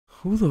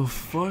Who the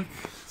fuck?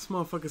 This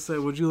motherfucker said,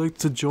 would you like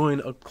to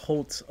join a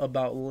cult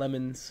about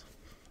lemons?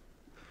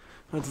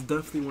 That's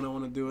definitely what I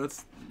want to do.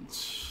 That's...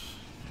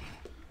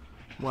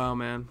 Wow,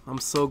 man. I'm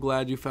so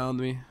glad you found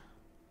me.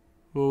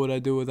 What would I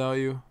do without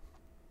you?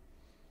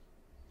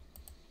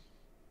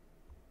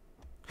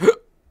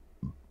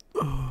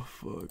 Oh,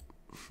 fuck.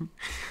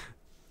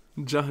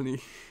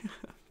 Johnny.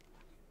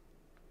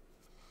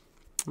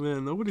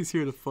 Man, nobody's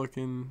here to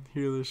fucking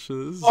hear this shit.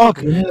 This is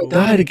Fuck, man, I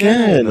died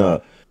again.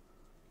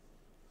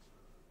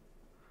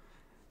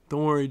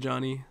 Don't worry,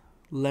 Johnny.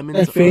 Lemons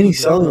That are Fanny the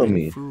selling on divine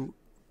me. fruit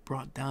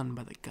brought down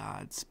by the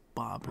gods,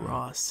 Bob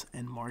Ross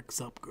and Mark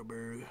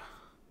Zuckerberg.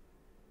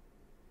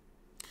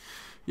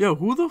 Yo,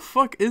 who the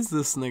fuck is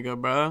this nigga,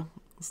 bruh?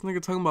 This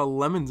nigga talking about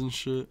lemons and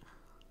shit.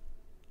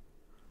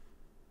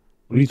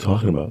 What are you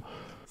talking about?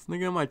 This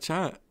nigga in my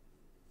chat.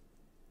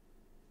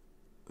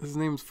 His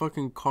name's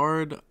fucking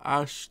Card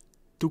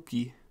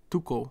Ashtuki.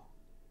 Tuko.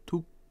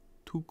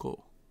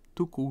 Tuku.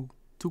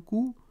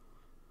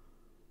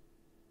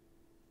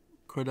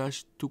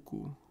 Kardash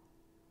Tuku.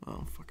 I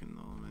don't fucking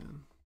know,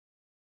 man.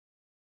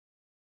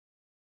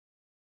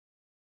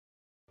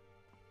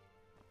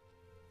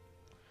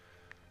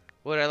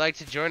 Would I like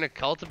to join a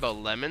cult about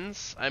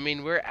lemons? I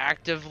mean, we're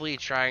actively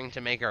trying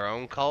to make our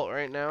own cult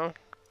right now.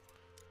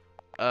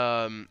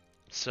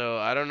 So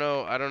I don't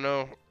know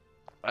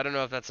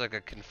if that's like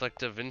a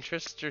conflict of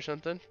interest or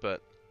something,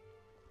 but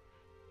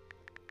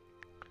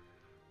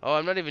oh,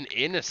 I'm not even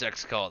in a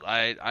sex cult.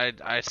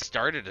 I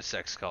started a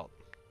sex cult.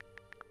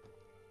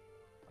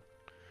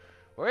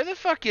 Where the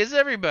fuck is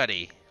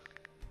everybody?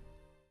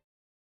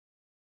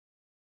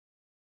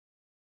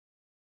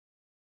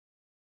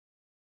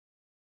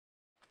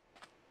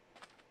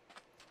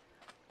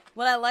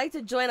 Would I like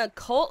to join a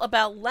cult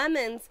about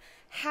lemons?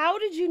 How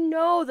did you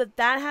know that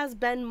that has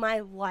been my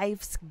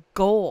life's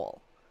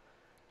goal?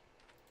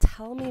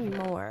 Tell me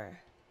more.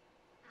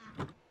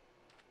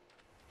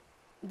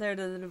 They're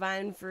the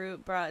divine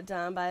fruit brought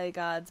down by the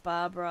gods,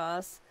 Bob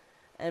Ross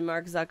and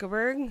Mark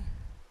Zuckerberg.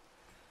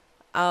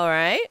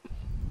 Alright.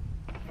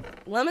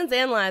 Lemons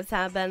and lives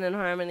have been in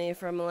harmony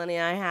for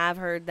millennia. I have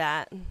heard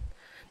that.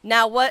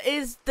 Now, what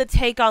is the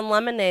take on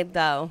lemonade,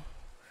 though?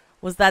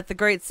 Was that the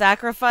great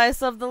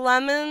sacrifice of the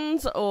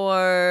lemons,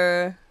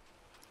 or...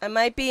 I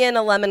might be in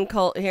a lemon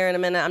cult here in a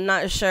minute. I'm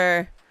not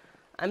sure.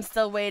 I'm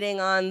still waiting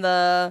on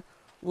the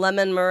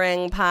lemon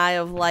meringue pie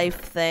of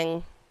life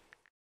thing.